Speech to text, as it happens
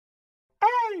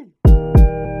Happy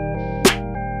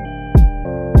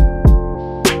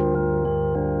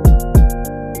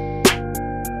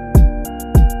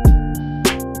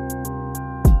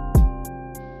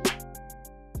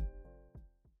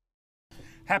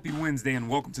Wednesday and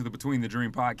welcome to the Between the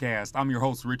Dream podcast. I'm your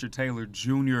host, Richard Taylor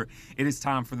Jr. It is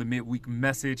time for the midweek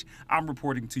message. I'm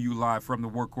reporting to you live from the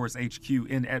Workhorse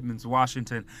HQ in Edmonds,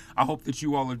 Washington. I hope that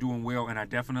you all are doing well, and I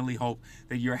definitely hope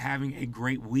that you're having a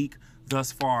great week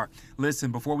thus far.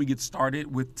 Listen, before we get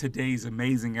started with today's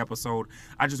amazing episode,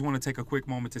 I just want to take a quick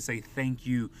moment to say thank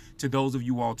you to those of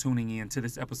you all tuning in to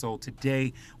this episode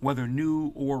today. Whether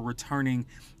new or returning,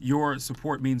 your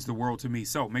support means the world to me.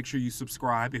 So make sure you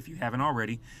subscribe if you haven't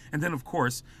already. And then, of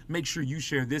course, make sure you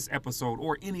share this episode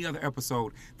or any other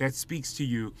episode that speaks to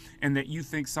you and that you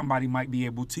think somebody might be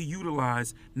able to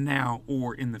utilize now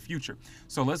or in the future.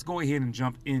 So let's go ahead and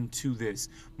jump into this.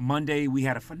 Monday, we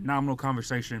had a phenomenal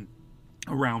conversation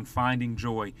around finding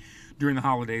joy during the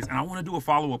holidays. And I want to do a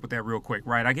follow-up with that real quick,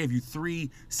 right? I gave you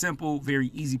 3 simple, very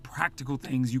easy, practical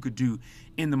things you could do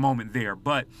in the moment there.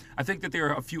 But I think that there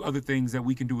are a few other things that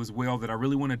we can do as well that I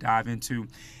really want to dive into.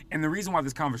 And the reason why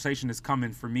this conversation is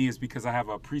coming for me is because I have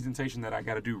a presentation that I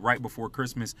got to do right before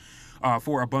Christmas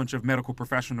for a bunch of medical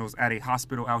professionals at a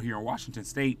hospital out here in Washington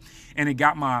State. And it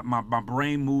got my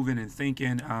brain moving and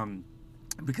thinking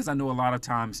because I know a lot of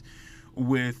times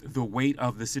with the weight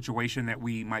of the situation that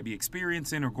we might be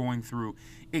experiencing or going through,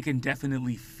 it can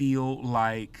definitely feel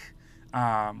like,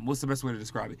 what's the best way to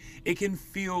describe it? It can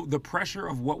feel the pressure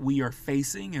of what we are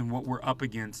facing and what we're up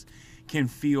against can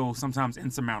feel sometimes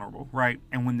insurmountable, right?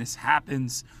 And when this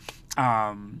happens,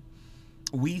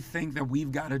 we think that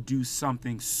we've got to do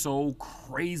something so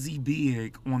crazy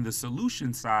big on the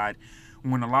solution side,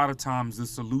 when a lot of times the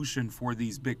solution for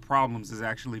these big problems is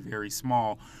actually very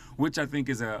small, which I think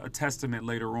is a testament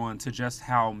later on to just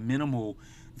how minimal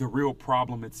the real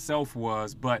problem itself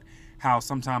was, but how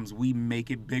sometimes we make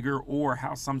it bigger, or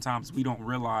how sometimes we don't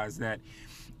realize that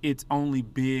it's only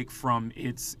big from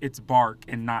its bark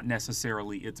and not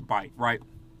necessarily its bite, right?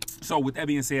 So with that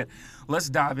being said, let's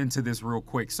dive into this real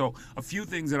quick. So a few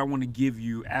things that I want to give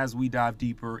you as we dive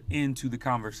deeper into the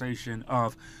conversation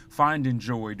of finding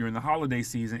joy during the holiday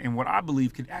season and what I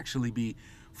believe could actually be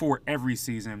for every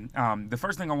season. The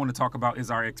first thing I want to talk about is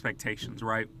our expectations,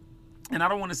 right? And I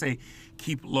don't want to say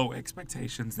keep low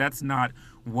expectations. That's not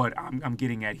what I'm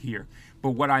getting at here.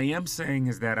 But what I am saying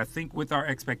is that I think with our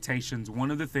expectations, one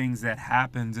of the things that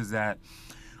happens is that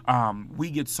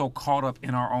we get so caught up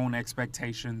in our own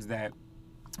expectations that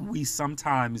we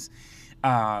sometimes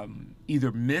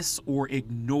either miss or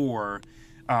ignore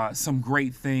some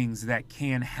great things that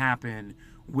can happen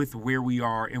with where we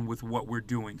are and with what we're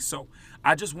doing. So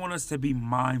I just want us to be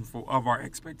mindful of our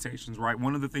expectations, right?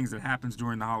 One of the things that happens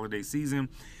during the holiday season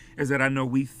is that I know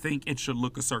we think it should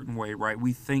look a certain way, right?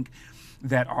 We think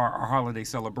that our holiday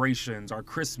celebrations, our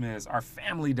Christmas, our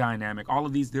family dynamic, all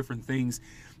of these different things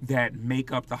that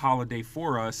make up the holiday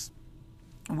for us,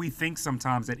 we think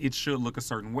sometimes that it should look a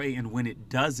certain way, and when it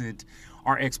doesn't,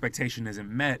 our expectation isn't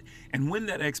met. And when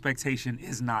that expectation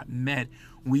is not met,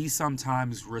 we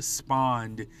sometimes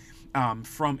respond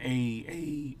from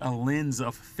a lens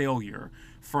of failure,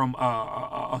 from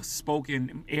a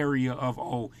spoken area of,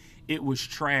 oh, it was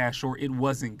trash or it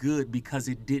wasn't good because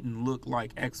it didn't look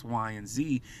like X, Y, and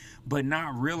Z, but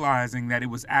not realizing that it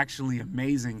was actually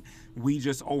amazing. We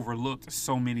just overlooked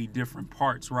so many different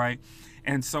parts, right?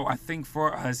 And so I think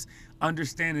for us,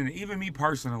 understanding, even me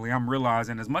personally, I'm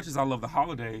realizing as much as I love the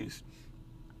holidays,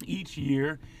 each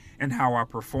year and how I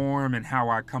perform and how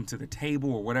I come to the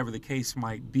table or whatever the case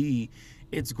might be,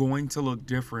 it's going to look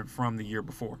different from the year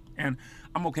before. And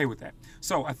I'm okay with that.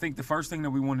 So I think the first thing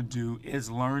that we want to do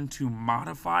is learn to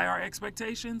modify our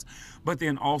expectations, but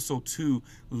then also too,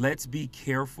 let's be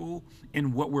careful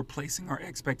in what we're placing our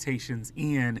expectations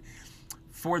in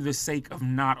for the sake of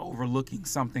not overlooking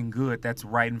something good that's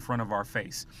right in front of our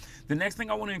face. The next thing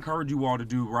I want to encourage you all to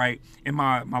do, right, in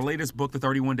my latest book, The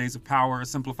 31 Days of Power, A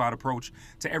Simplified Approach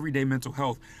to Everyday Mental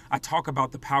Health, I talk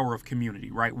about the power of community,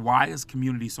 right? Why is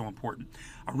community so important?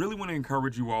 I really want to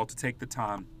encourage you all to take the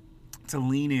time to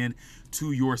lean in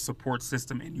to your support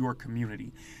system and your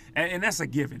community. And that's a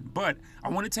given. But I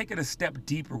want to take it a step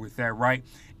deeper with that, right?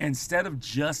 Instead of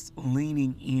just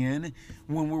leaning in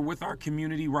when we're with our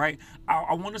community, right?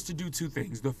 I want us to do 2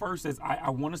 things. The first is I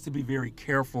want us to be very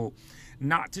careful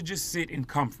not to just sit in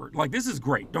comfort. Like, this is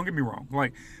great. Don't get me wrong.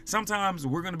 Like, sometimes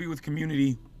we're going to be with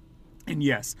community And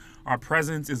yes, our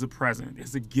presence is a present,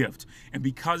 it's a gift. And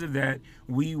because of that,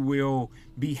 we will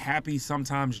be happy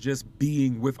sometimes just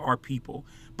being with our people.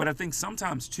 But I think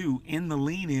sometimes too, in the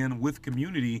lean in with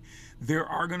community, there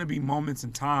are going to be moments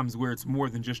and times where it's more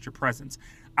than just your presence.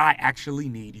 I actually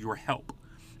need your help.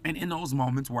 And in those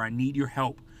moments where I need your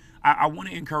help, I want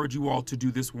to encourage you all to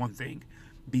do this one thing.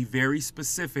 Be very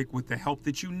specific with the help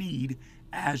that you need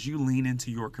as you lean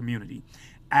into your community.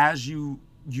 As you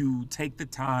take the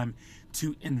time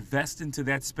to invest into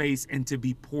that space and to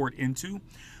be poured into,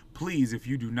 please, if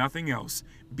you do nothing else,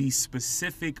 be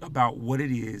specific about what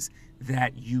it is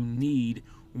that you need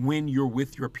when you're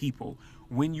with your people,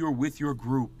 when you're with your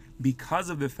group, because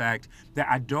of the fact that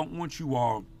I don't want you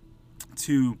all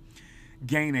to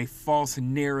gain a false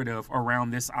narrative around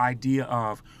this idea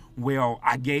of, well,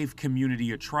 I gave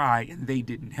community a try and they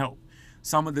didn't help.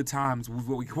 Some of the times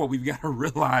what we've got to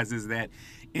realize is that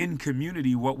in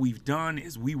community, what we've done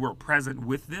is we were present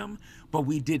with them, but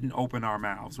we didn't open our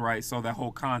mouths, right? So that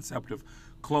whole concept of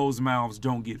closed mouths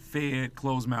don't get fed,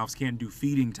 closed mouths can't do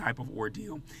feeding type of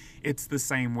ordeal. It's the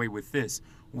same way with this.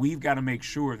 We've got to make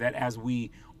sure that as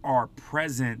we are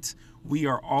present, we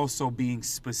are also being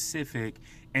specific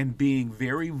and being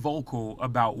very vocal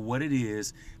about what it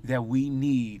is that we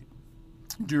need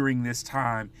during this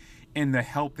time and the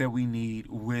help that we need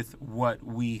with what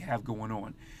we have going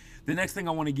on. The next thing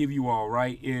I want to give you all,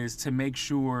 right, is to make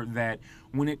sure that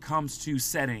when it comes to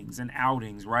settings and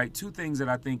outings, right, two things that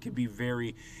I think can be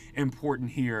very important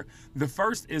here. The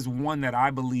first is one that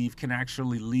I believe can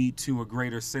actually lead to a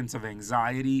greater sense of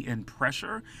anxiety and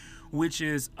pressure, which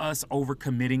is us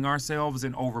overcommitting ourselves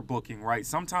and overbooking, right?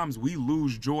 Sometimes we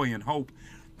lose joy and hope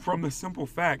from the simple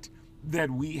fact that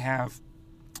we have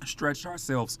stretched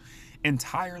ourselves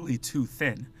entirely too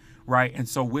thin, right? And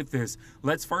so with this,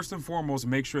 let's first and foremost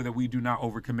make sure that we do not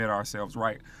overcommit ourselves,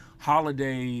 right?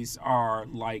 Holidays are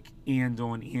like end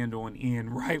on end on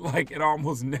end, right? Like it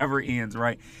almost never ends,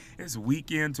 right? It's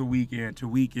weekend to weekend to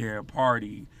weekend,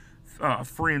 party,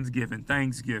 Friendsgiving,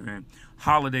 Thanksgiving,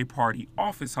 holiday party,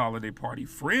 office holiday party,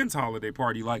 friends holiday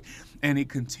party, like, and it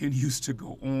continues to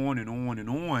go on and on and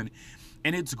on.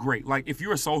 And it's great. Like if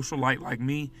you're a socialite like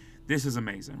me, this is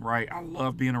amazing, right? I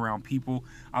love being around people.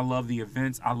 I love the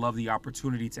events. I love the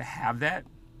opportunity to have that.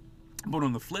 But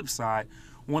on the flip side,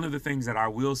 one of the things that I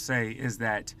will say is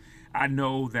that I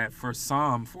know that for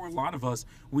a lot of us,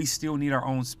 we still need our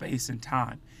own space and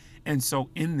time. And so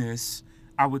in this,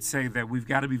 I would say that we've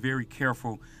got to be very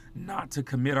careful not to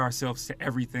commit ourselves to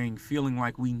everything, feeling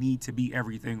like we need to be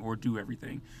everything or do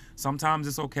everything. Sometimes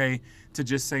it's okay to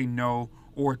just say no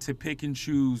or to pick and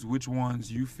choose which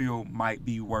ones you feel might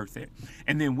be worth it.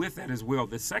 And then with that as well,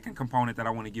 the second component that I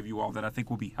want to give you all that I think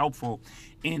will be helpful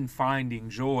in finding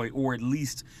joy, or at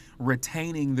least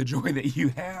retaining the joy that you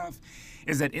have,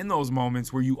 is that in those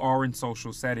moments where you are in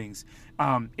social settings,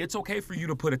 it's okay for you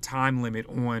to put a time limit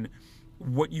on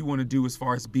what you want to do as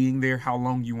far as being there, how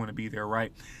long you want to be there,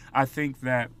 right? I think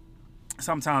that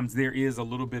sometimes there is a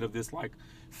little bit of this like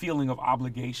feeling of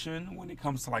obligation when it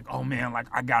comes to like, oh man, like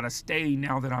I gotta stay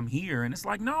now that I'm here. And it's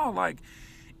like, no, like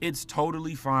it's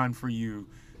totally fine for you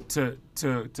to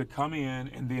come in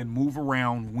and then move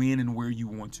around when and where you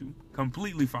want to.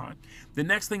 Completely fine. The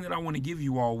next thing that I want to give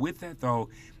you all with that though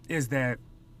is that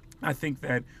I think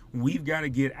that we've got to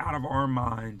get out of our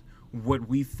mind what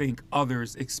we think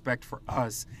others expect for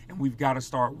us, and we've got to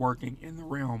start working in the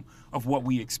realm of what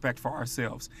we expect for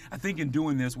ourselves. I think in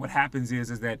doing this, what happens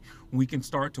is that we can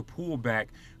start to pull back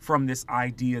from this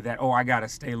idea that, oh, I got to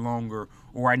stay longer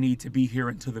or I need to be here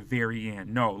until the very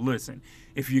end. No, listen,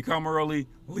 if you come early,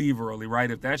 leave early,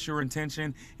 right? If that's your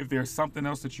intention, if there's something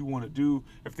else that you want to do,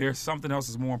 if there's something else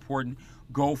that's more important,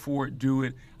 go for it, do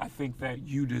it. I think that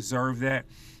you deserve that.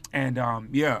 And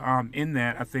in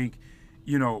that, I think,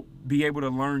 be able to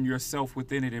learn yourself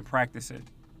within it and practice it.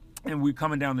 And we're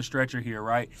coming down the stretcher here,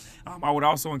 right? I would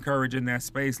also encourage in that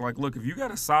space, like, look, if you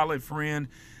got a solid friend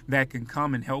that can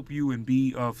come and help you and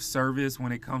be of service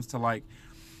when it comes to like,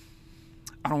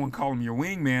 I don't want to call him your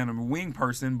wingman or a wing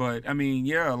person, but I mean,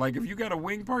 yeah, like if you got a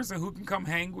wing person who can come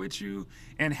hang with you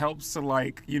and helps to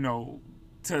like,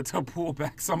 to pull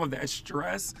back some of that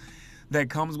stress that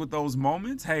comes with those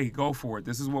moments, hey, go for it.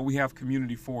 This is what we have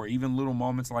community for, even little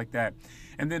moments like that.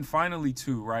 And then finally,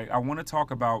 too, right, I want to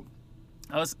talk about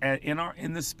us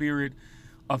in the spirit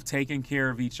of taking care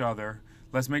of each other.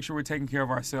 Let's make sure we're taking care of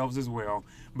ourselves as well.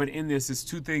 But in this is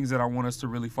two things that I want us to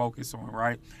really focus on,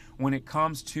 right? When it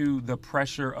comes to the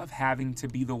pressure of having to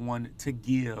be the one to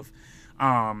give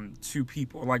to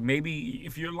people, like maybe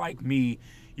if you're like me,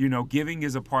 Giving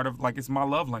is a part of, like, it's my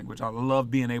love language. I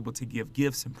love being able to give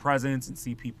gifts and presents and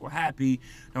see people happy.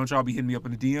 Don't y'all be hitting me up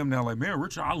in the DM now like, man,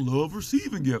 Richard, I love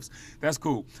receiving gifts. That's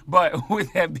cool. But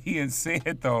with that being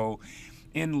said, though,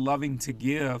 in loving to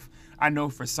give, I know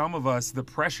for some of us, the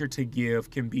pressure to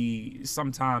give can be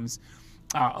sometimes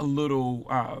a little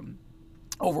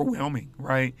overwhelming,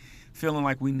 right? Feeling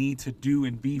like we need to do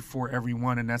and be for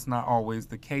everyone, and that's not always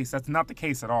the case. That's not the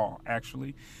case at all,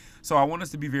 actually. So I want us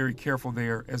to be very careful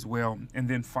there as well. And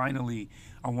then finally,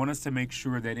 I want us to make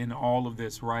sure that in all of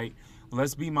this, right,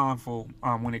 let's be mindful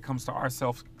when it comes to our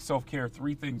self-care.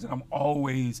 3 things that I'm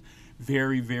always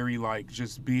very, very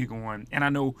just big on. And I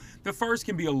know the first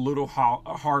can be a little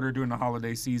harder during the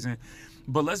holiday season,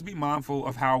 but let's be mindful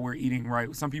of how we're eating,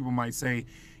 right? Some people might say,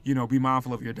 be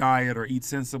mindful of your diet or eat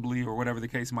sensibly or whatever the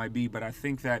case might be. But I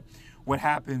think that what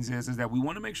happens is that we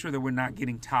want to make sure that we're not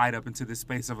getting tied up into this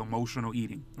space of emotional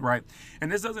eating, right?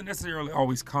 And this doesn't necessarily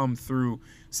always come through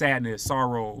sadness,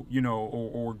 sorrow,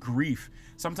 or grief.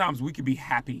 Sometimes we could be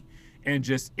happy and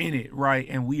just in it, right?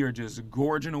 And we are just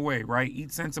gorging away, right?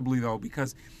 Eat sensibly, though,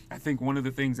 because I think one of the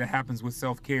things that happens with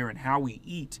self-care and how we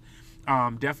eat,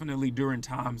 definitely during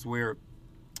times where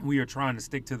we are trying to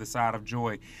stick to the side of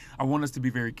joy, I want us to be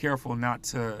very careful not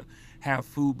to have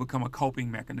food become a coping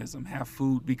mechanism, have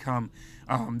food become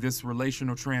this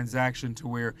relational transaction to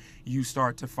where you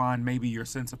start to find maybe your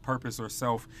sense of purpose or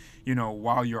self,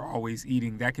 while you're always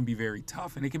eating. That can be very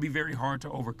tough, and it can be very hard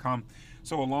to overcome.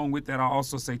 So along with that, I'll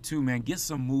also say too, man, get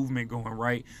some movement going,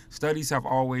 right? Studies have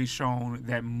always shown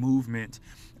that movement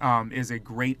is a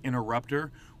great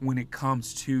interrupter when it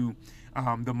comes to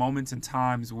the moments and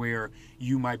times where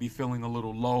you might be feeling a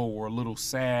little low or a little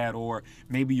sad, or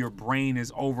maybe your brain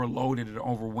is overloaded and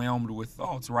overwhelmed with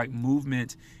thoughts, right?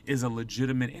 Movement is a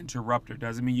legitimate interrupter.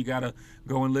 Doesn't mean you got to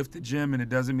go and lift the gym, and it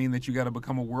doesn't mean that you got to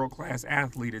become a world-class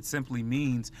athlete. It simply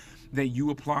means that you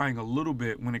applying a little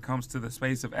bit when it comes to the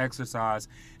space of exercise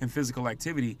and physical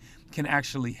activity can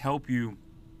actually help you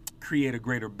create a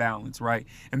greater balance, right?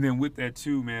 And then with that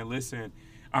too, man, listen,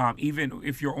 even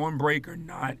if you're on break or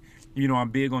not, I'm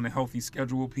big on the healthy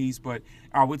schedule piece, but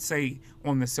I would say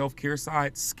on the self-care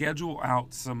side, schedule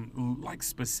out some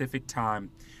specific time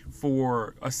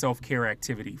for a self-care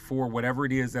activity, for whatever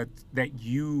it is that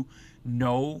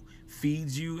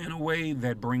feeds you in a way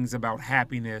that brings about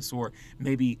happiness, or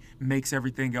maybe makes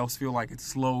everything else feel like it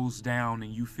slows down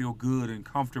and you feel good and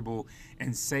comfortable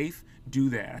and safe. Do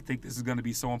that. I think this is going to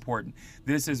be so important.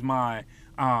 This is my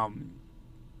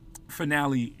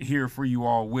finale here for you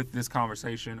all with this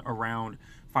conversation around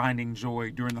finding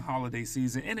joy during the holiday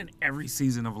season and in every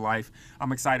season of life.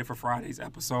 I'm excited for Friday's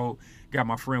episode. Got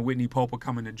my friend Whitney Popa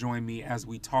coming to join me as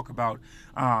we talk about,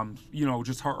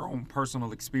 just her own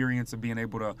personal experience of being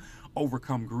able to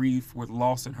overcome grief with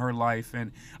loss in her life.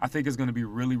 And I think it's going to be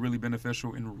really, really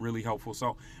beneficial and really helpful.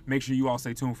 So make sure you all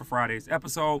stay tuned for Friday's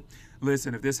episode.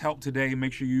 Listen, if this helped today,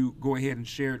 make sure you go ahead and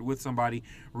share it with somebody.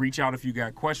 Reach out if you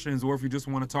got questions, or if you just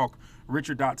want to talk.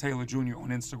 Richard.Taylor Jr. on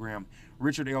Instagram,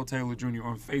 Richard L. Taylor Jr.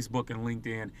 on Facebook and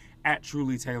LinkedIn, at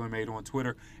Truly TaylorMade on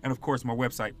Twitter, and of course my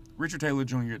website,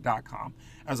 richardtaylorjr.com.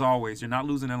 As always, you're not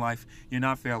losing in life, you're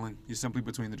not failing, you're simply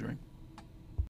between the dream.